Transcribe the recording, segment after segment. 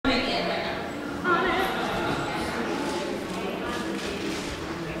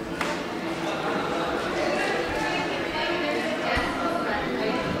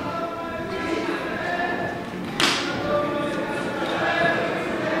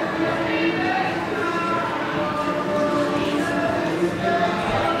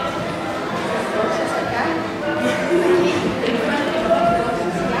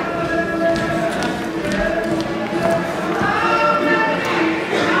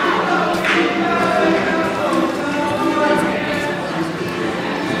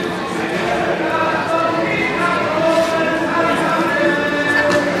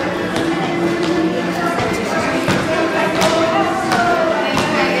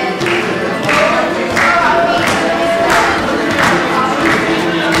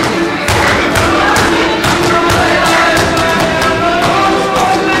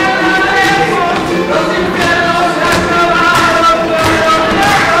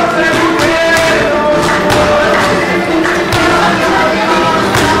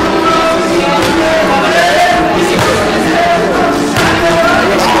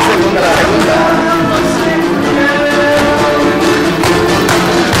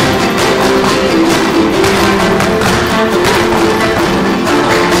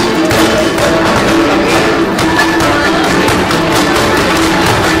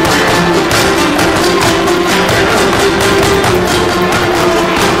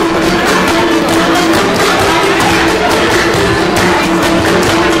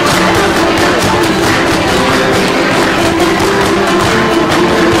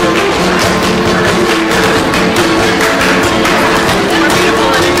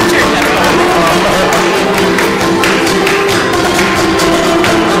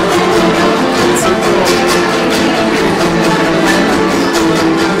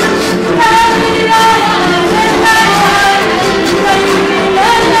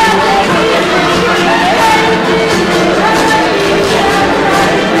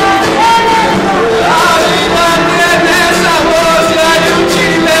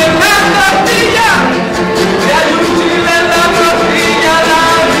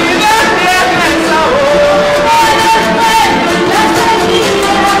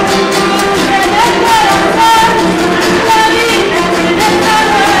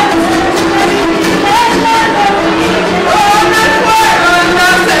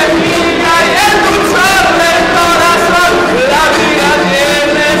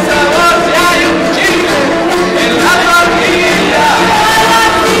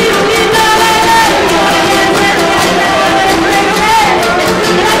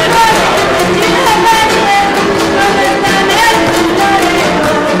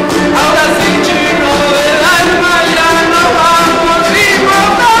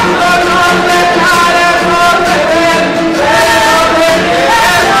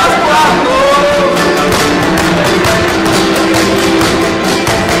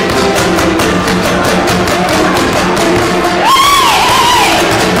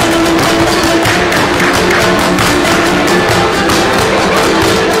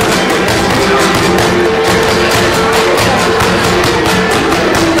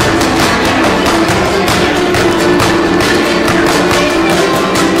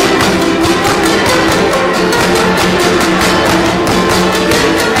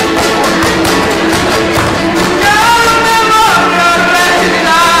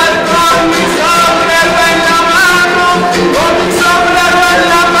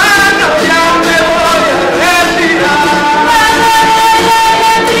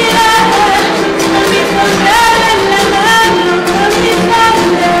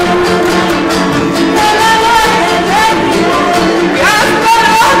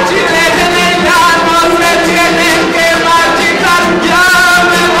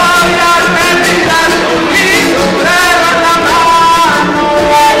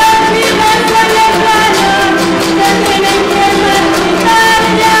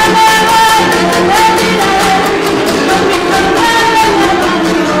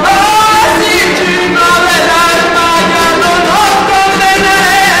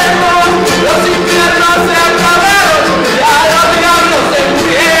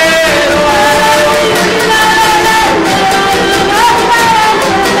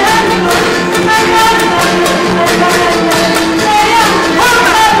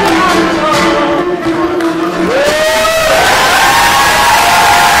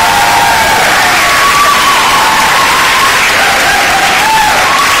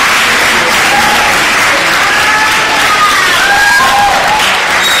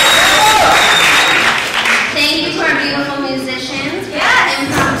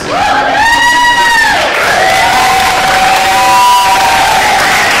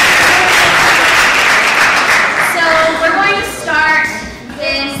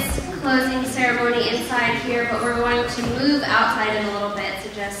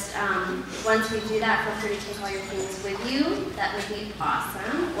once we do that, feel free to take all your things with you. That would be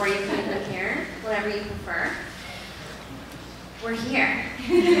awesome. Or you can leave them here, whatever you prefer. We're here.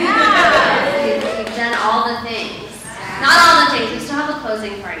 Yeah. We've done all the things. Not all the things. We still have a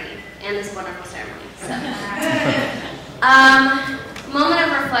closing party and this wonderful ceremony. So, moment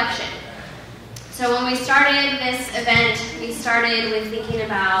of reflection. So when we started this event, we started with thinking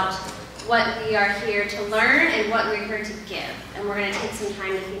about what we are here to learn and what we're here to give. And we're going to take some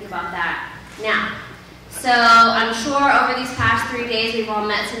time to think about that now. So I'm sure over these past 3 days we've all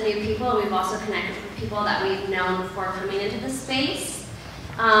met some new people, and we've also connected with people that we've known before coming into the space.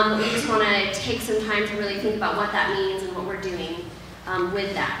 We just want to take some time to really think about what that means and what we're doing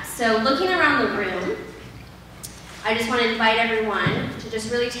with that. So looking around the room, I just want to invite everyone to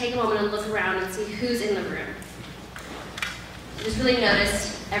just really take a moment and look around and see who's in the room. Just really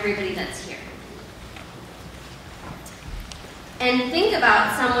notice everybody that's here. And think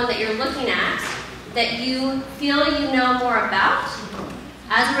about someone that you're looking at that you feel you know more about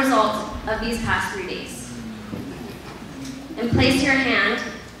as a result of these past 3 days. And place your hand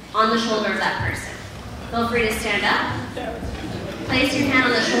on the shoulder of that person. Feel free to stand up. Place your hand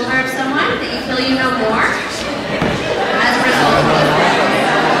on the shoulder of someone that you feel you know more as a result of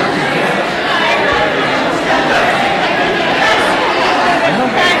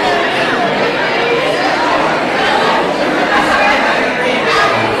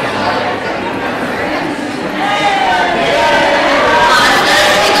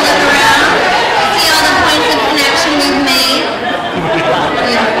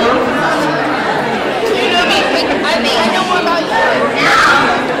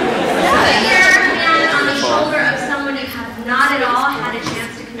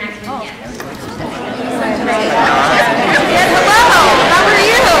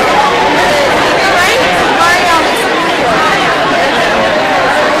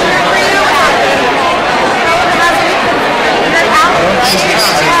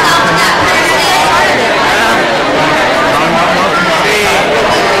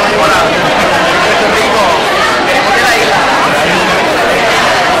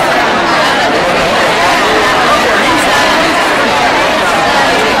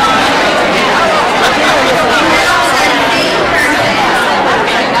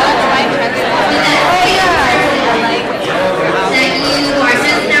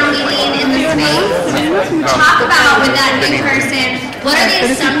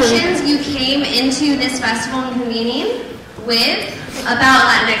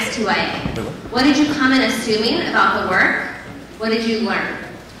about Latinx TYA. What did you come in assuming about the work? What did you learn?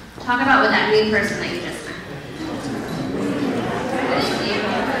 Talk about with that new person that you just met.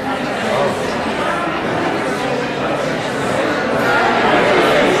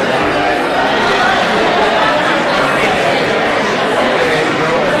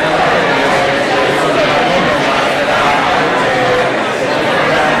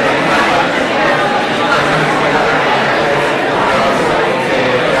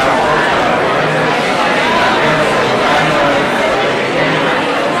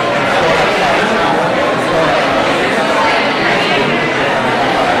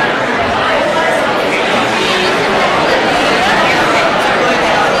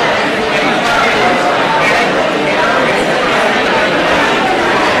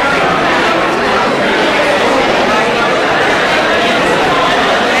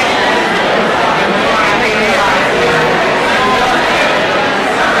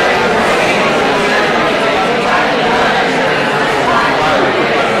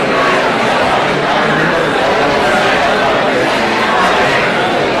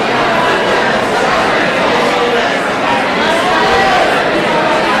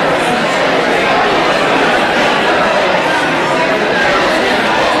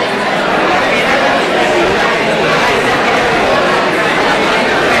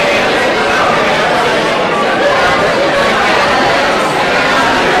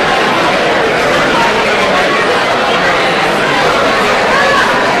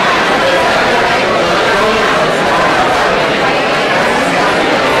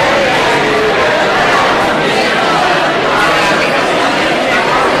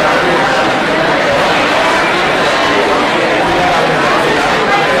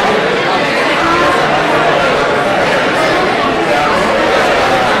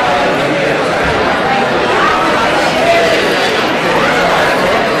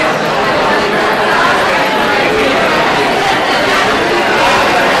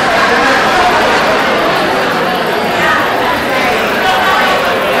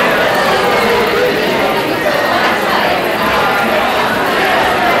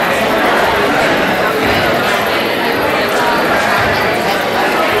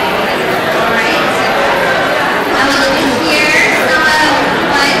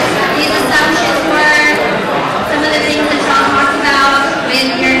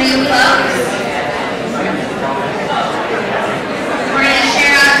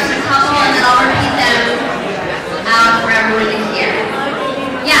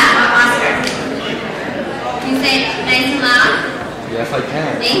 I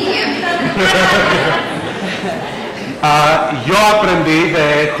can. Thank you. Yo aprendí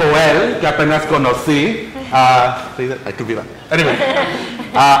de Joel, que apenas conocí. I could be that. Anyway,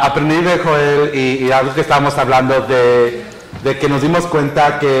 aprendí de Joel y algo que estábamos hablando de que nos dimos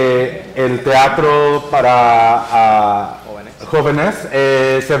cuenta que el teatro para jóvenes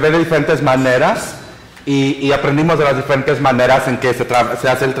se ve de diferentes maneras y aprendimos de las diferentes maneras en que se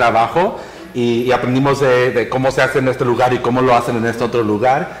hace el trabajo y aprendimos de cómo se hace en este lugar y cómo lo hacen en este otro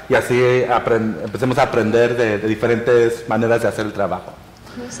lugar y así empecemos a aprender de diferentes maneras de hacer el trabajo.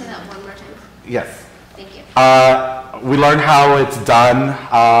 Can you say that one more time? Yes. Thank you. We learn how it's done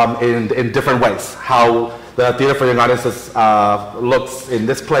in different ways. How the theater for young audiences looks in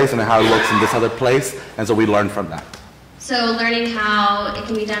this place and how it looks in this other place, and so we learn from that. So learning how it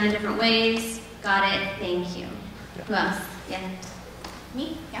can be done in different ways. Got it. Thank you. Yeah. Who else? Yeah.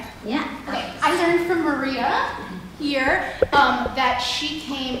 Me? Yeah. Yeah. Okay. I learned from Maria here that she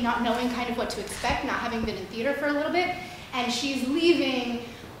came not knowing kind of what to expect, not having been in theater for a little bit, and she's leaving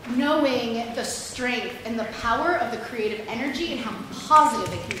knowing the strength and the power of the creative energy and how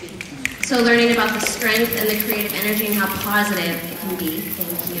positive it can be. So learning about the strength and the creative energy and how positive it can be.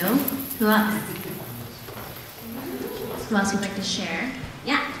 Thank you. Who else? Who else would like to share?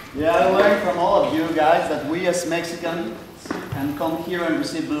 Yeah. Yeah, I learned from all of you guys that we as Mexicans can come here and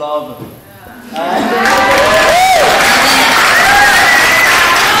receive love. And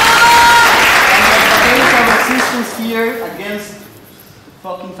our resistance here against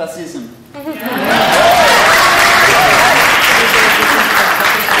fucking fascism.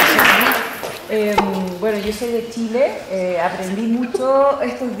 Bueno, yo soy de Chile, aprendí mucho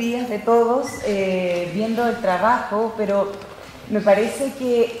estos días de todos viendo el trabajo, pero me parece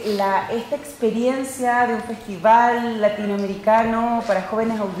que esta experiencia de un festival latinoamericano para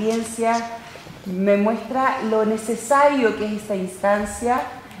jóvenes audiencias me muestra lo necesario que es esta instancia,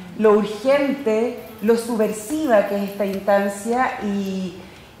 lo urgente, lo subversiva que es esta instancia y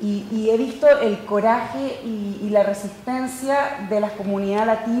he visto el coraje y la resistencia de la comunidad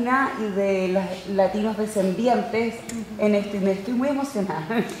latina y de los latinos descendientes en esto, y me estoy muy emocionada.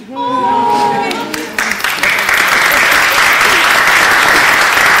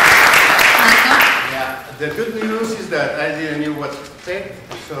 Yeah, the good news is that I didn't know what to expect,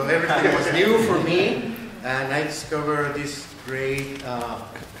 so everything was new for me, and I discovered this great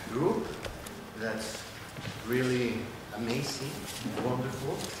group that's really amazing,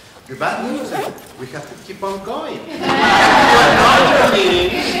 wonderful. The bad news is we have to keep on going.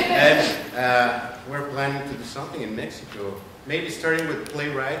 And we're planning to do something in Mexico, maybe starting with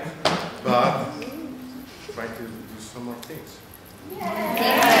playwright, but try to do some more things.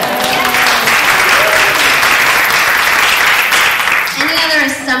 Any other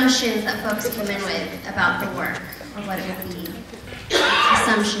assumptions that folks come in with about the work or what it would be?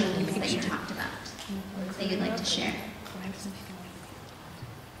 Assumptions that you talked about that you'd like to share?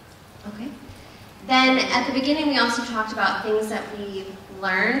 Okay. Then at the beginning we also talked about things that we've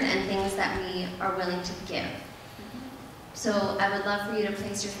learned and things that we are willing to give. So I would love for you to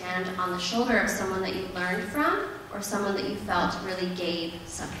place your hand on the shoulder of someone that you learned from or someone that you felt really gave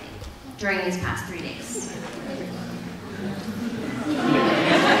something during these past 3 days.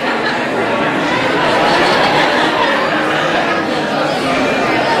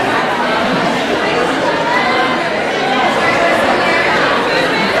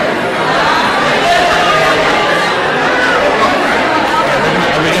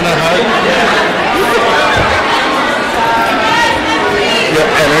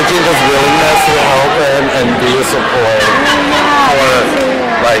 Energy, this willingness to help and be a support for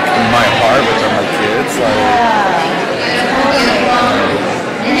like my heart, which are my kids. Like,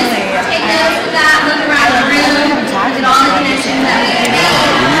 And just take notes of that, look around the room, look at all the connections that we can make.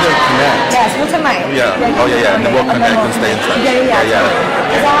 we need to connect. Yes, what's in mind? Yeah. Oh yeah. And then we'll connect and stay in touch. Yeah.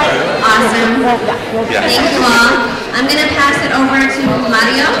 Awesome. Yeah. Thank you all. I'm going to pass it over to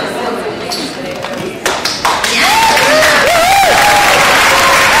Mario.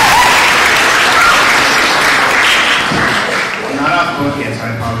 Not off book yet, so I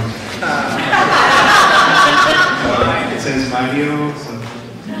apologize. It says Mario. So.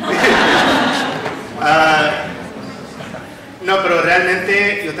 No, pero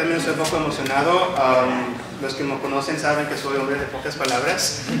realmente yo también estoy un poco emocionado. Los que me conocen saben que soy hombre de pocas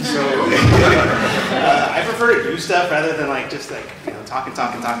palabras. So I prefer to do stuff rather than like just like talk. So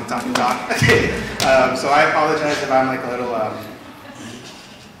I apologize if I'm like a little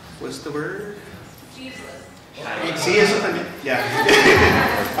what's the word? See, eso también. Yeah.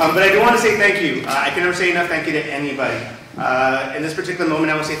 But I do want to say thank you. I can never say enough thank you to anybody. In this particular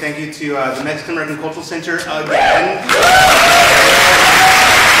moment, I want to say thank you to the Mexican American Cultural Center again.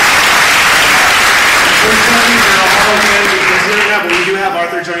 But we do have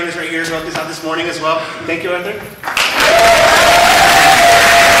Arthur joining us right here to help us out this morning as well. Thank you, Arthur.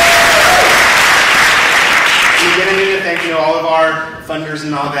 And again, I need to thank all of our funders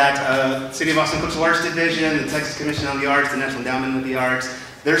and all that. City of Austin Cultural Arts Division, the Texas Commission on the Arts, the National Endowment of the Arts.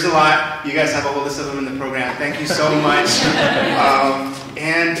 There's a lot. You guys have a whole list of them in the program. Thank you so much.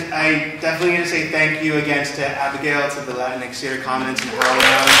 And I definitely need to say thank you again to Abigail, to the Latinx Theater Commons and How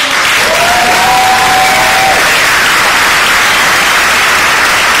Around.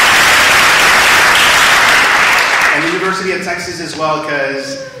 And the University of Texas as well,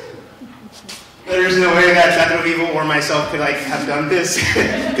 because there's no way that Teatro Vivo or myself could have done this, could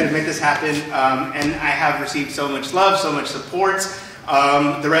have made this happen. And I have received so much love, so much support.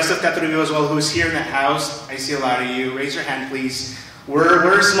 The rest of Teatro Vivo as well, who's here in the house, I see a lot of you. Raise your hand, please.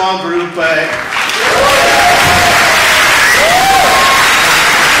 We're a small group, but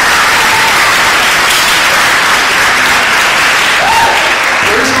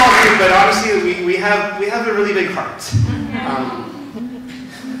but honestly, we have a really big heart.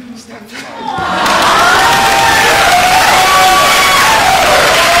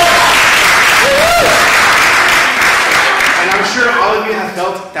 And I'm sure all of you have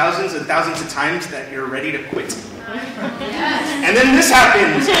felt thousands and thousands of times that you're ready to quit. And then this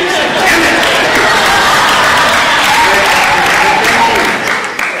happens. Damn it.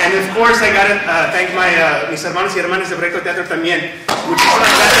 And of course, I gotta thank mis hermanos y hermanas de Proyecto Teatro también. Muchísimas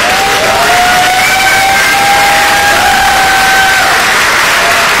gracias.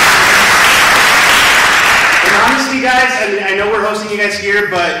 And honestly, guys, I know we're hosting you guys here,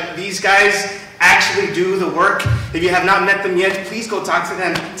 but these guys actually do the work. If you have not met them yet, please go talk to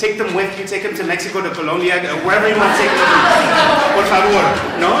them. Take them with you. Take them to Mexico, to Colombia, wherever you want to take them. Por favor,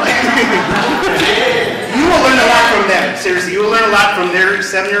 no? You will learn a lot from them. Seriously, you will learn a lot from their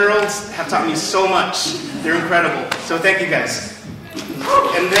 7-year-olds. Have taught me so much. They're incredible. So thank you, guys.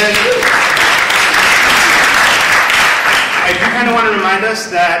 And then I do kind of want to remind us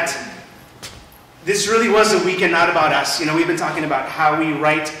that this really was a weekend not about us. We've been talking about how we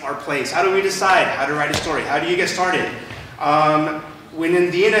write our plays. How do we decide how to write a story? How do you get started? When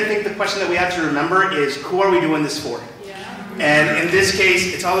in the end, I think the question that we have to remember is, who are we doing this for? Yeah. And in this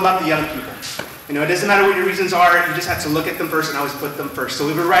case, it's all about the young people. It doesn't matter what your reasons are, you just have to look at them first and always put them first. So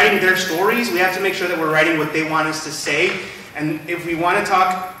if we're writing their stories, we have to make sure that we're writing what they want us to say. And if we want to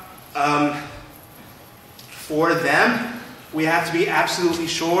talk for them, we have to be absolutely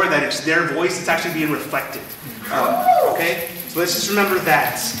sure that it's their voice that's actually being reflected. Okay? So let's just remember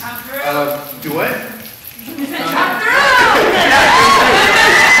that. Do what?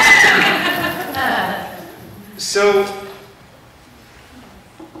 So,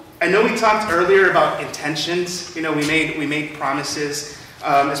 I know we talked earlier about intentions. We made promises,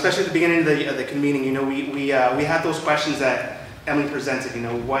 especially at the beginning of the convening. We had those questions that Emily presented.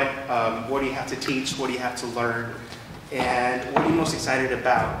 What do you have to teach? What do you have to learn? And what are you most excited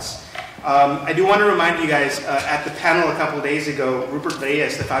about? I do want to remind you guys, at the panel a couple of days ago, Rupert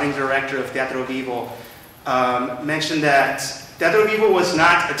Reyes, the founding director of Teatro Vivo, mentioned that Teatro Vivo was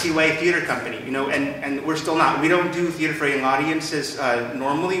not a TYA theater company, and we're still not. We don't do theater for young audiences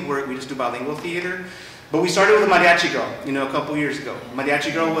normally. We just do bilingual theater. But we started with Mariachi Girl, a couple years ago.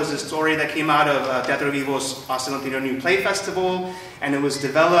 Mariachi Girl was a story that came out of Teatro Vivo's Austin Latino New Play Festival, and it was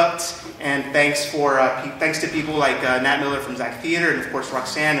developed, and thanks to people like Nat Miller from Zach Theater, and of course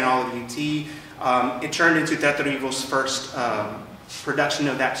Roxanne and all of UT, it turned into Teatro Vivo's first production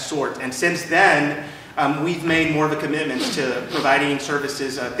of that sort. And since then, we've made more of a commitment to providing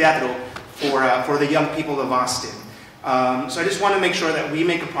services, teatro, for the young people of Austin. So I just want to make sure that we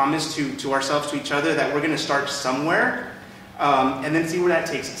make a promise to ourselves, to each other, that we're going to start somewhere, and then see where that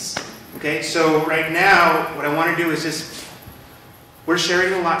takes us. Okay, so right now, what I want to do is we're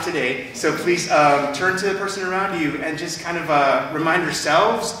sharing a lot today, so please turn to the person around you and just kind of remind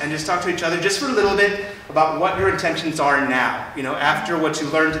yourselves and just talk to each other just for a little bit about what your intentions are now. After what you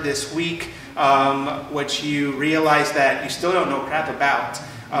learned this week, what you realize that you still don't know crap about.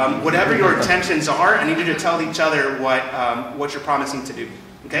 Whatever your intentions are, I need you to tell each other what you're promising to do.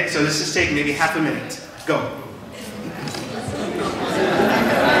 Okay, so this is take maybe half a minute. Go.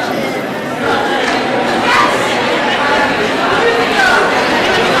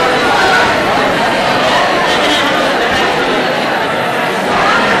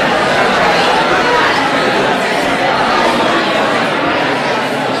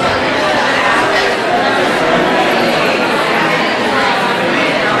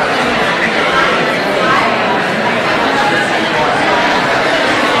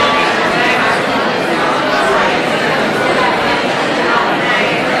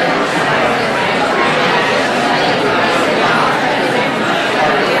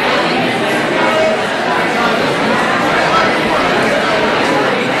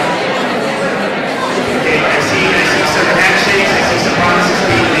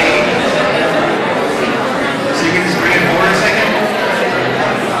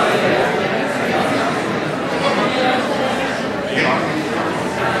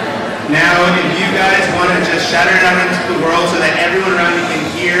 Now, if you guys want to just shout it out into the world so that everyone around you can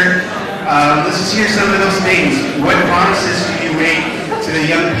hear, let's just hear some of those things. What promises do you make to the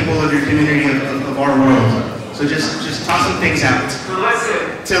young people of your community of our world? So just toss some things out. To listen.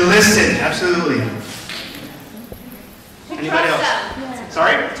 To listen, absolutely. Anybody else?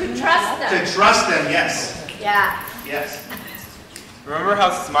 Sorry? To trust them. To trust them, yes. Yeah. Yes. Remember how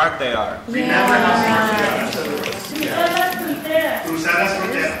smart they are. Remember how smart they are, absolutely. Cruzar las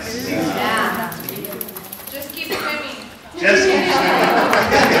fronteras. Yeah. Just keep swimming. Just keep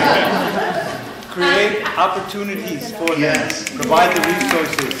Create opportunities for them. Yes. Provide the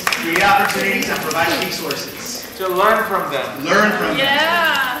resources. Create opportunities and provide resources. To learn from them. Learn from them.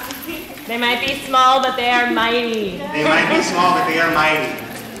 Yeah. They might be small, but they are mighty. They might be small, but they are mighty.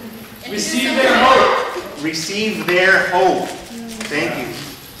 Receive their hope. Receive their hope. Thank you.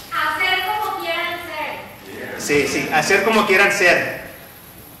 Hacer como quieran ser. Sí, sí. Hacer como quieran ser.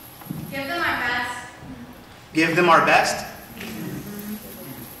 Give them our best. Give them our best.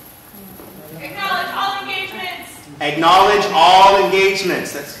 Acknowledge all engagements. Acknowledge all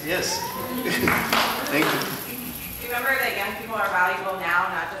engagements. That's, yes. Thank you. Remember that young people are valuable now,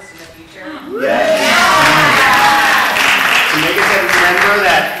 not just in the future. Yes. To make us remember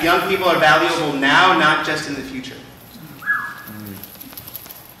that young people are valuable now, not just in the future.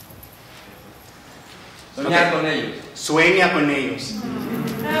 Soñar con ellos. Sueña con ellos.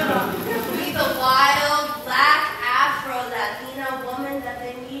 Be the wild, black, Afro-Latina woman that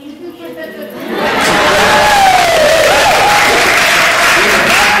they need. Be the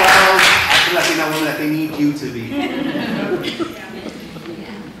black, wild, Afro-Latina woman that they need you to be.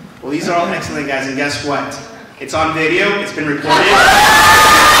 Well, these are all excellent, guys, and guess what? It's on video. It's been recorded. You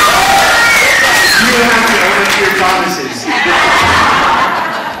don't have to own up to your promises.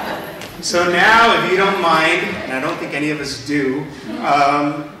 So now, if you don't mind, and I don't think any of us do,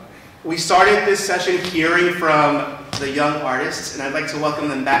 we started this session hearing from the young artists, and I'd like to welcome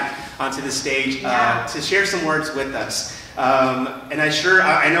them back onto the stage to share some words with us. And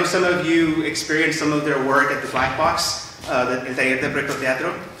I know some of you experienced some of their work at the Black Box, the Taller de Proyecto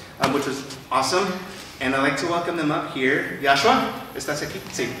Teatro, which was awesome. And I'd like to welcome them up here. Yashua, ¿estás aquí?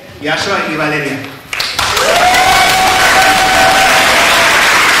 Sí. Yashua y Valeria.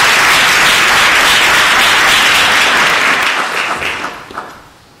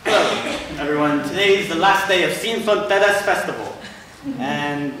 Today is the last day of Sin Fronteras Festival.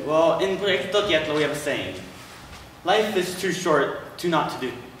 And, well, in Proyecto Teatro we have a saying. Life is too short to not to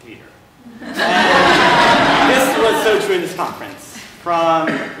do theater. And this was so true in this conference. From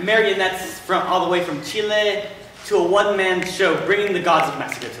marionettes all the way from Chile to a one-man show bringing the gods of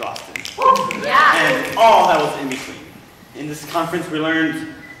Mexico to Austin. Yeah. And all that was in between. In this conference we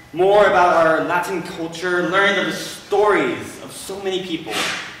learned more about our Latin culture, learned of the stories of so many people,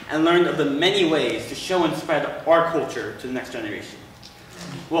 and learned of the many ways to show and spread our culture to the next generation.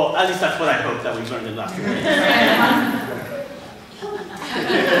 Well, at least that's what I hope that we've learned in the last few days.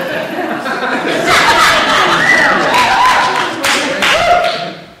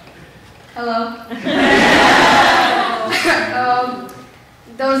 Hello.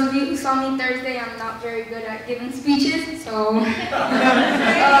 Those of you who saw me Thursday, I'm not very good at giving speeches, so...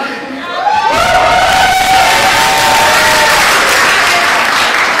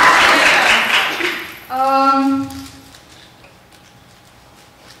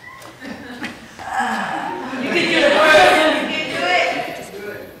 You can do it. You can do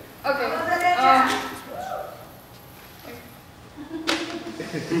it. Okay.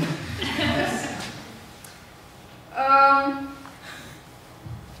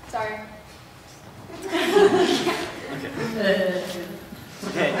 Sorry.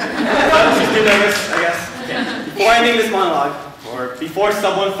 Okay. She's too nervous, I guess. Okay. Before ending this monologue, or before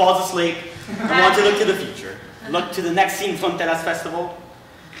someone falls asleep, I want to look to the future. Look to the next Sin Fronteras Festival.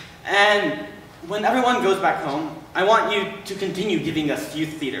 And when everyone goes back home, I want you to continue giving us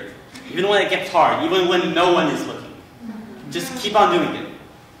youth theater. Even when it gets hard, even when no one is looking. Just keep on doing it.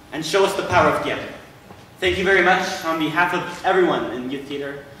 And show us the power of teatro. Thank you very much on behalf of everyone in youth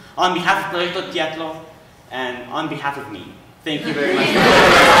theater, on behalf of Proyecto Teatro, and on behalf of me. Thank you very much.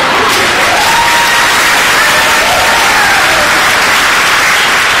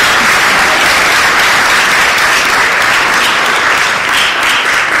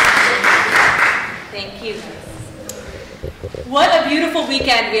 Thank you. What a beautiful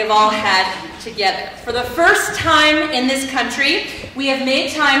weekend we have all had together. For the first time in this country, we have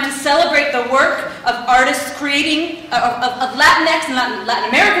made time to celebrate the work of artists creating, of Latinx and Latin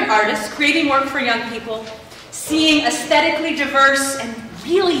American artists creating work for young people, seeing aesthetically diverse and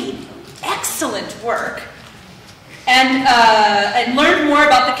really excellent work, and learned more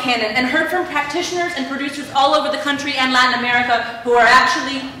about the canon and heard from practitioners and producers all over the country and Latin America who are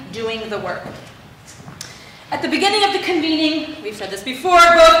actually doing the work. At the beginning of the convening, we've said this before,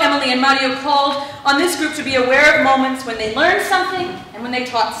 both Emily and Mario called on this group to be aware of moments when they learned something and when they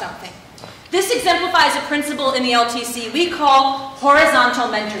taught something. This exemplifies a principle in the LTC we call horizontal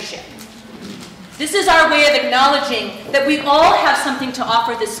mentorship. This is our way of acknowledging that we all have something to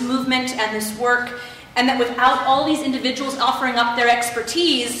offer this movement and this work, and that without all these individuals offering up their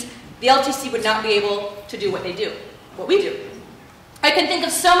expertise, the LTC would not be able to do what they do, what we do. I can think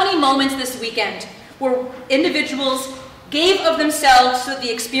of so many moments this weekend where individuals gave of themselves so that the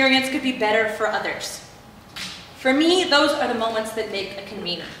experience could be better for others. For me, those are the moments that make a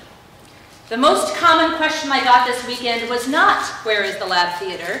convener. The most common question I got this weekend was not, where is the lab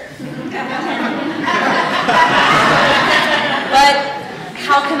theater? But,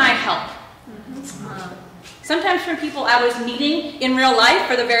 how can I help? Sometimes from people I was meeting in real life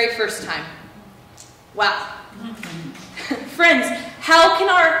for the very first time. Wow. Friends, how can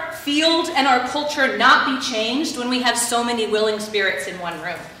our field and our culture not be changed when we have so many willing spirits in one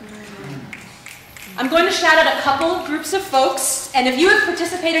room? I'm going to shout out a couple of groups of folks, and if you have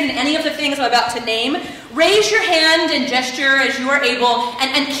participated in any of the things I'm about to name, raise your hand and gesture as you are able,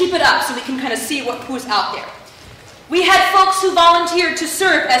 and keep it up so we can kind of see who's out there. We had folks who volunteered to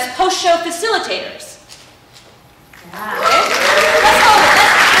serve as post-show facilitators. Okay? Let's hold it.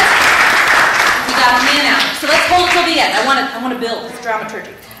 We got a man out, so let's hold it till the end. I want to build. It's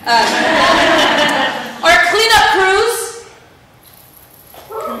dramaturgy. Our cleanup crews,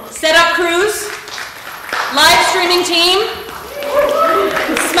 setup crews, live streaming team,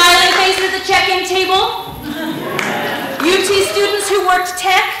 smiling faces at the check-in table, UT students who worked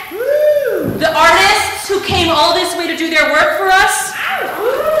tech, the artists who came all this way to do their work for us,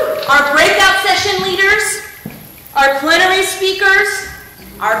 our breakout session leaders, our plenary speakers,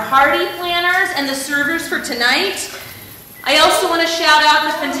 our party planners, and the servers for tonight. I also want to shout out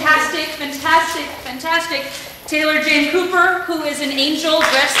the fantastic Taylor Jane Cooper, who is an angel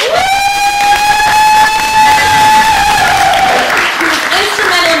dressed who was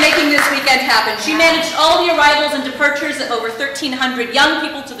instrumental in making this weekend happen. She managed all the arrivals and departures of over 1,300 young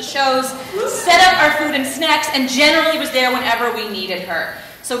people to the shows, set up our food and snacks, and generally was there whenever we needed her.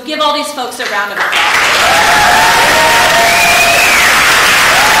 So give all these folks a round of applause.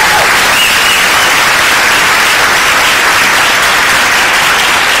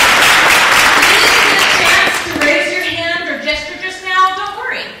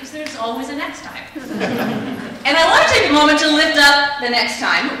 And I want to take a moment to lift up the next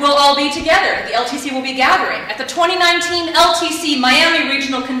time we'll all be together. The LTC will be gathering at the 2019 LTC Miami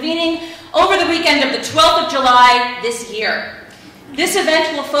Regional Convening over the weekend of the 12th of July this year. This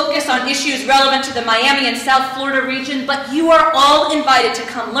event will focus on issues relevant to the Miami and South Florida region, but you are all invited to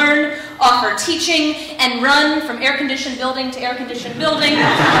come learn, offer teaching, and run from air-conditioned building to air-conditioned building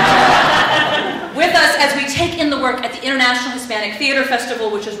with us as we take in the work at the International Hispanic Theater Festival,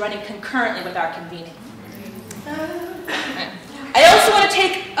 which is running concurrently with our convening. I also want to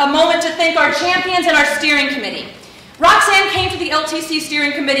take a moment to thank our champions and our steering committee. Roxanne came to the LTC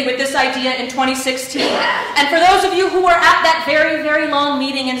steering committee with this idea in 2016. And for those of you who were at that very, very long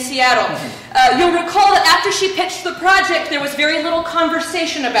meeting in Seattle, you'll recall that after she pitched the project, there was very little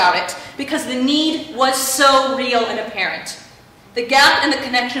conversation about it because the need was so real and apparent. The gap and the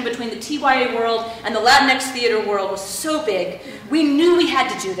connection between the TYA world and the Latinx theater world was so big, we knew we had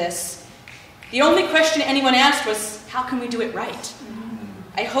to do this. The only question anyone asked was, how can we do it right?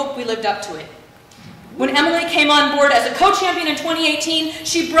 I hope we lived up to it. When Emily came on board as a co-champion in 2018,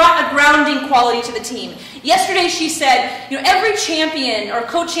 she brought a grounding quality to the team. Yesterday she said, every champion or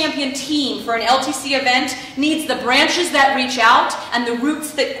co-champion team for an LTC event needs the branches that reach out and the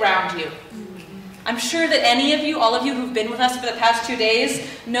roots that ground you. I'm sure that any of you, all of you who've been with us for the past 2 days,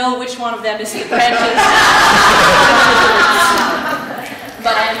 know which one of them is the branches.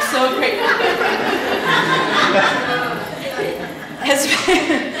 But I am so grateful. As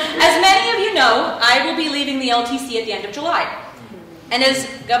many of you know, I will be leaving the LTC at the end of July. And as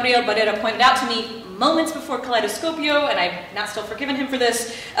Gabriel Barrera pointed out to me moments before Kaleidoscopio, and I've not still forgiven him for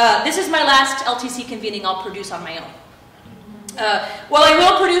this, this is my last LTC convening I'll produce on my own. While I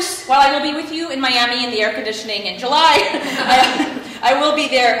will be with you in Miami in the air conditioning in July, I will be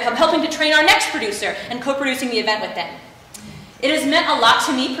there helping to train our next producer and co-producing the event with them. It has meant a lot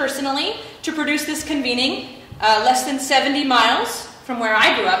to me personally to produce this convening less than 70 miles from where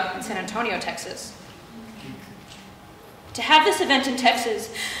I grew up in San Antonio, Texas. To have this event in Texas,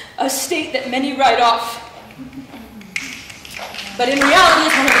 a state that many write off, but in reality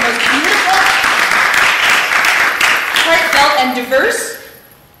is one of the most beautiful heartfelt and diverse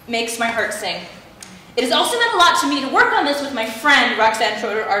makes my heart sing. It has also meant a lot to me to work on this with my friend Roxanne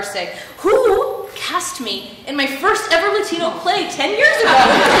Schroeder Arce, who cast me in my first ever Latino play 10 years ago.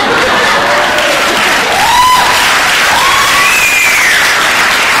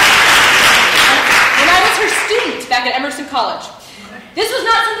 When I was her student back at Emerson College. This was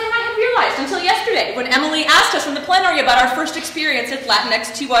not something I had realized until yesterday when Emily asked us in the plenary about our first experience at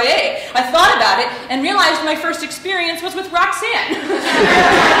Latinx TYA. I thought about it and realized my first experience was with Roxanne.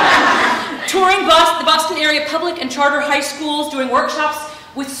 Touring the Boston area public and charter high schools, doing workshops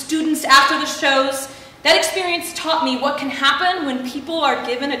with students after the shows. That experience taught me what can happen when people are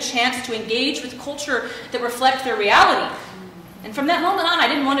given a chance to engage with culture that reflects their reality. And from that moment on, I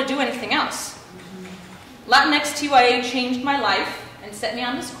didn't want to do anything else. Latinx TYA changed my life and set me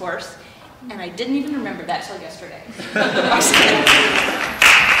on this course, and I didn't even remember that till yesterday.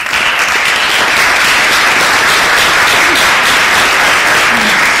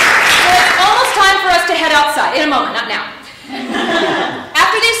 For us to head outside in a moment, not now.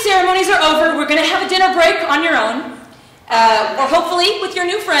 After these ceremonies are over, we're going to have a dinner break on your own, or hopefully with your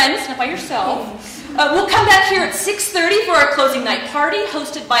new friends, not by yourself. We'll come back here at 6:30 for our closing night party,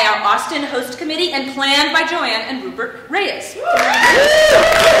 hosted by our Austin Host Committee and planned by Joanne and Rupert Reyes.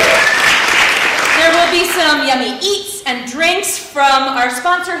 There will be some yummy eats and drinks from our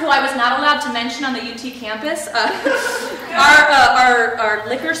sponsor, who I was not allowed to mention on the UT campus. Our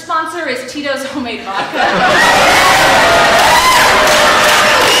liquor sponsor is Tito's Homemade Vodka.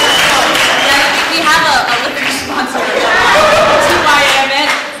 We have a liquor sponsor at TYA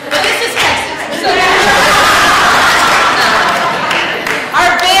event, but this is Texas. So.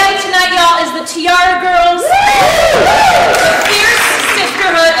 Our band tonight, y'all, is the Tiara Girls. The fierce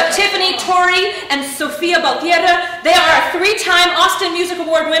sisterhood of Tiffany, Tori, and Sofia Baltierra. They are 3-time Austin Music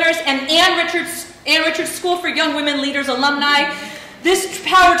Award winners and Ann Richards School for Young Women Leaders alumni. This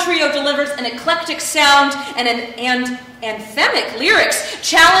power trio delivers an eclectic sound and anthemic lyrics,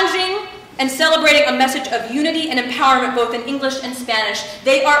 challenging and celebrating a message of unity and empowerment both in English and Spanish.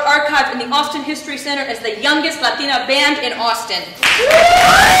 They are archived in the Austin History Center as the youngest Latina band in Austin. They are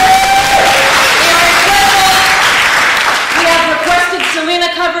incredible. We have requested Selena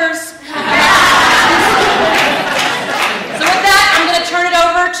covers. So with that, I'm going to turn it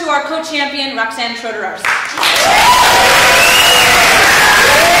over to our co-champion, Roxanne Schroeder Arce.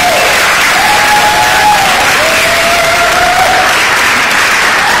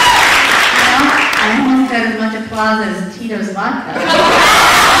 I almost got as much applause as Tito's vodka.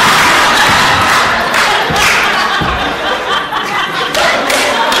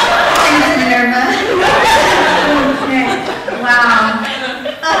 Thanks, Minerva. Okay. Wow.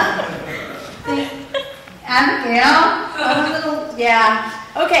 Abigail? Yeah.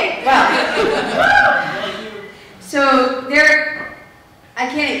 Okay, well. So there, I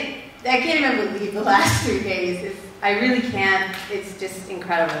can't even believe the last 3 days. I really can't. It's just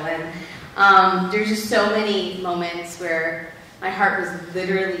incredible. And there's just so many moments where my heart was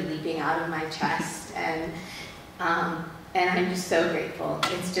literally leaping out of my chest, and I'm just so grateful.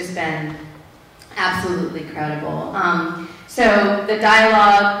 It's just been absolutely incredible. So the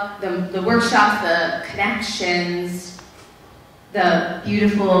dialogue, the workshops, the connections, the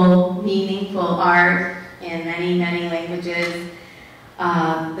beautiful, meaningful art in many, many languages,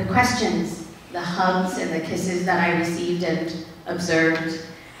 the questions, the hugs and the kisses that I received and observed,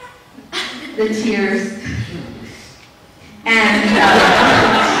 the tears, and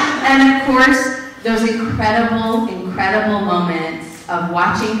of course, those incredible, incredible moments of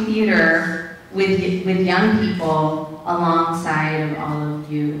watching theater with young people alongside of all of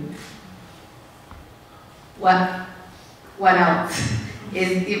you. What else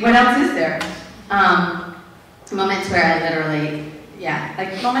is there? Moments where I literally,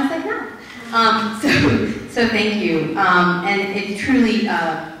 like moments like now. So thank you, and it truly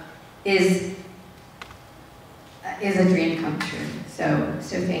is a dream come true. So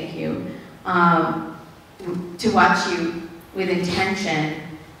thank you. To watch you with intention,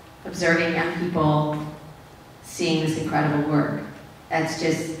 observing young people, seeing this incredible work. That's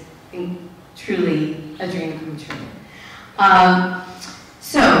just truly a dream come true.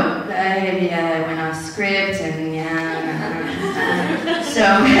 So I went off script and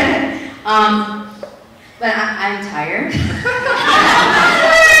but I'm tired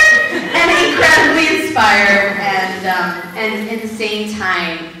and incredibly inspired, and at the same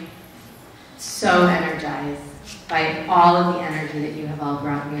time so energized by all of the energy that you have all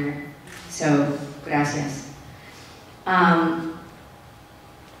brought here. So gracias.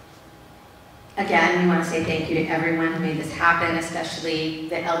 Again, we want to say thank you to everyone who made this happen, especially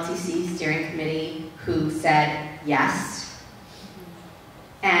the LTC steering committee, who said, yes,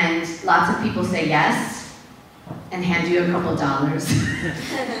 and lots of people say yes and hand you a couple dollars.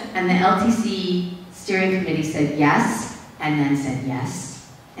 And the LTC steering committee said yes, and then said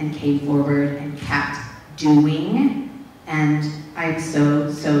yes, and came forward and kept doing, and I'm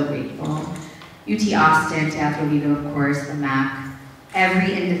so, so grateful. UT Austin, Teatro Vivo, of course, the MAC,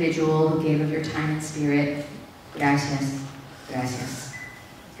 every individual who gave of your time and spirit, gracias, gracias,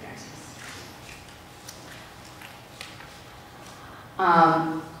 gracias.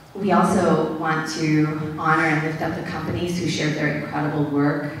 We also want to honor and lift up the companies who shared their incredible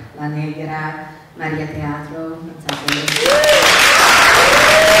work. La Negra, Maria Teatro,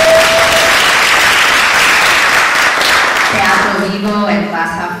 Teatro Vivo and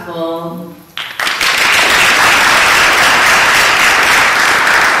Glass Half Full.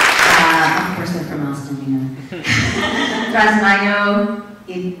 Of course, they're from Austin, you know. Trasmayo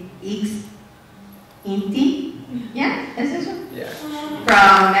X Inti? Yeah, is this one? Yeah.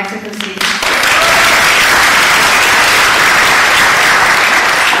 From Mexico City.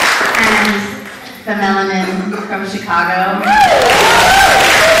 And the Melanin from Chicago.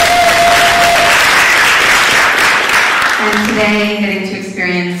 And today, getting to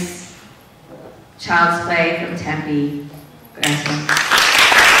experience Child's Play from Tempe. Gracias.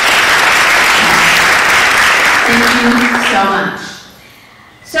 Thank you so much.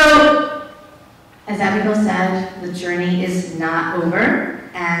 So, as Abigail said, the journey is not over,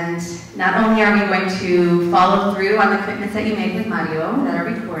 and not only are we going to follow through on the commitments that you made with Mario that are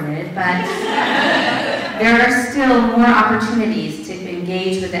recorded, but there are still more opportunities to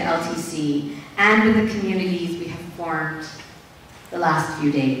engage with the LTC and with the communities we have formed the last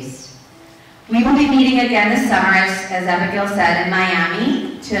few days. We will be meeting again this summer, as Abigail said, in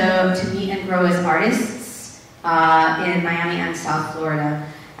Miami to meet and grow as artists in Miami and South Florida.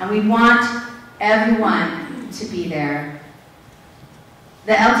 And we want everyone to be there.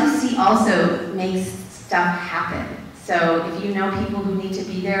 The LTC also makes stuff happen. So if you know people who need to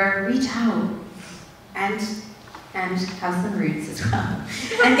be there, reach out and have some roots as well.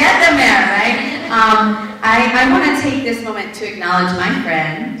 And get them there, right? I want to take this moment to acknowledge my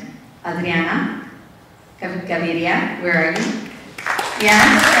friend, Adriana Gaviria. Where are you?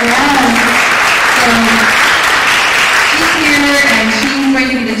 Yeah? So she's here, and she's going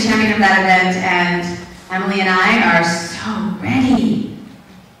to be the champion of that event, and Emily and I are so ready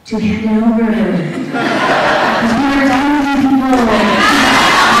to hand it over. Because we were done with you people.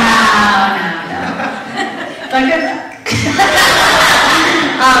 No. But good luck.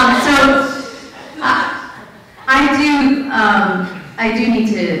 I do need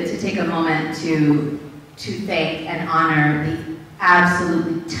to take a moment to thank and honor the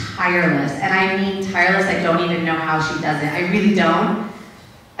absolutely tireless, and I mean tireless, I don't even know how she does it. I really don't,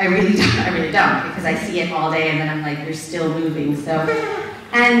 because I see it all day and then I'm like, you're still moving. So,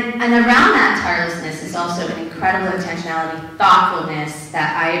 and around that tirelessness is also an incredible intentionality, thoughtfulness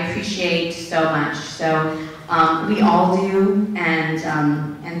that I appreciate so much. So we all do, and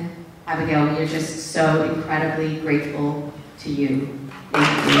Abigail, we are just so incredibly grateful to you.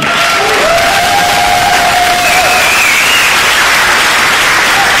 Thank you.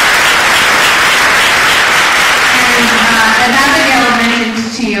 As Abigail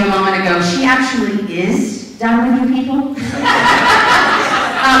mentioned to you a moment ago, she actually is done with you people.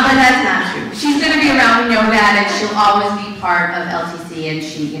 But that's not true. She's going to be around, we know that, and she'll always be part of LTC, and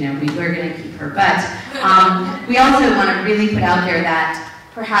she, we're going to keep her. But we also want to really put out there that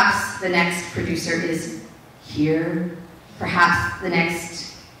perhaps the next producer is here. Perhaps the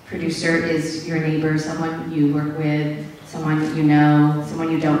next producer is your neighbor, someone you work with, someone that you know,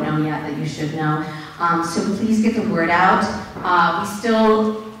 someone you don't know yet that you should know. So please get the word out. We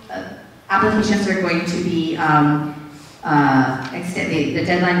still, applications are going to be, the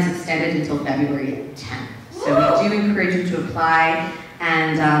deadline is extended until February 10th. So we do encourage you to apply,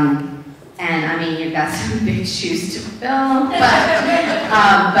 and I mean, you've got some big shoes to fill,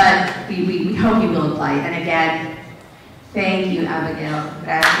 but we hope you will apply. And again, thank you, Abigail.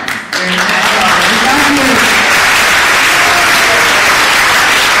 Gracias.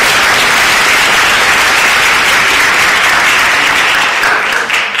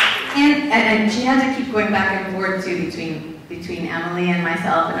 And she had to keep going back and forth too between Emily and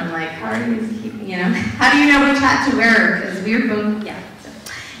myself, and I'm like, how do you know which hat to wear? Because we're both, yeah. So.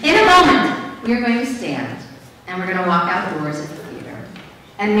 In a moment, we are going to stand, and we're going to walk out the doors of the theater,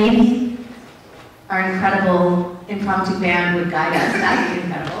 and maybe our incredible impromptu band would guide us. That would be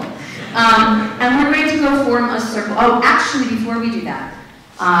incredible. And we're going to go form a circle. Oh, actually, before we do that,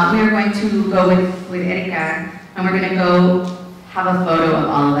 we are going to go with Erika, and we're going to go have a photo of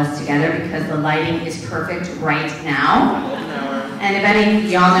all of us together because the lighting is perfect right now. And if any of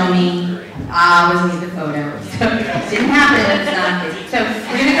y'all know me, I always need the photo. So it didn't happen, it's not busy. So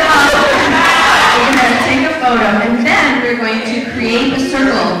we're gonna go up, we're gonna take a photo, and then we're going to create a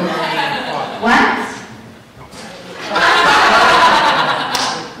circle. What?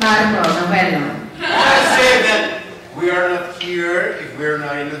 I say that we are not here if we're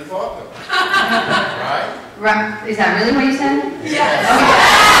not in the photo. Right? Right. Is that really what you said? Yes.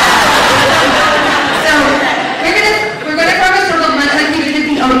 So we're gonna form a circle much like we did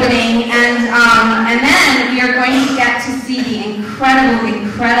at the opening, and then we are going to get to see the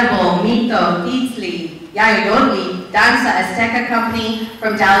incredible Miltotiliztli Yaoyollohtli danza Aztec company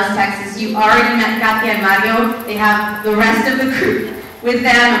from Dallas, Texas. You already met Katia and Mario. They have the rest of the group with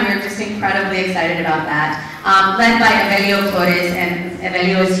them, and we're just incredibly excited about that. Led by Evelio Flores, and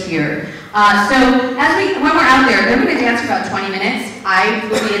Evelio is here. So when we're out there, they're going to dance for about 20 minutes. I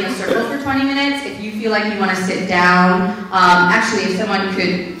will be in the circle for 20 minutes. If you feel like you want to sit down, actually, if someone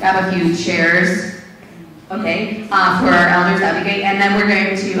could grab a few chairs, okay, for our elders, that'd be great. And then we're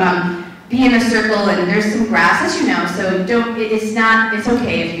going to be in a circle, and there's some grass, as you know, so it's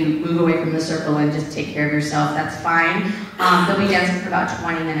okay if you move away from the circle and just take care of yourself, that's fine. They'll be dancing for about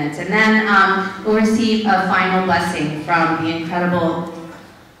 20 minutes. And then we'll receive a final blessing from the incredible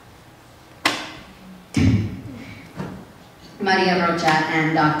Maria Rocha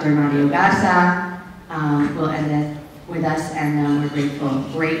and Dr. Mario Garza will end it with us, and we're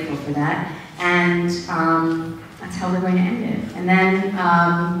grateful for that. And that's how we're going to end it. And then,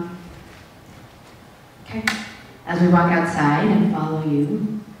 okay, as we walk outside and follow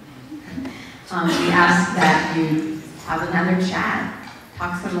you, we ask that you have another chat,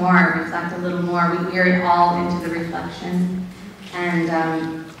 talk some more, reflect a little more. We are all into the reflection. And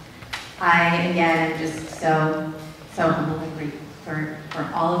I, again, am just so humble and grateful for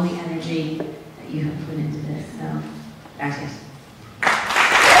all of the energy that you have put into this. So, gracias.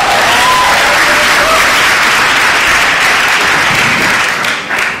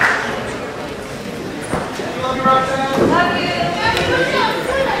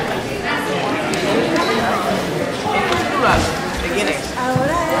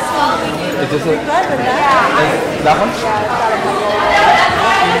 Is this it? That one?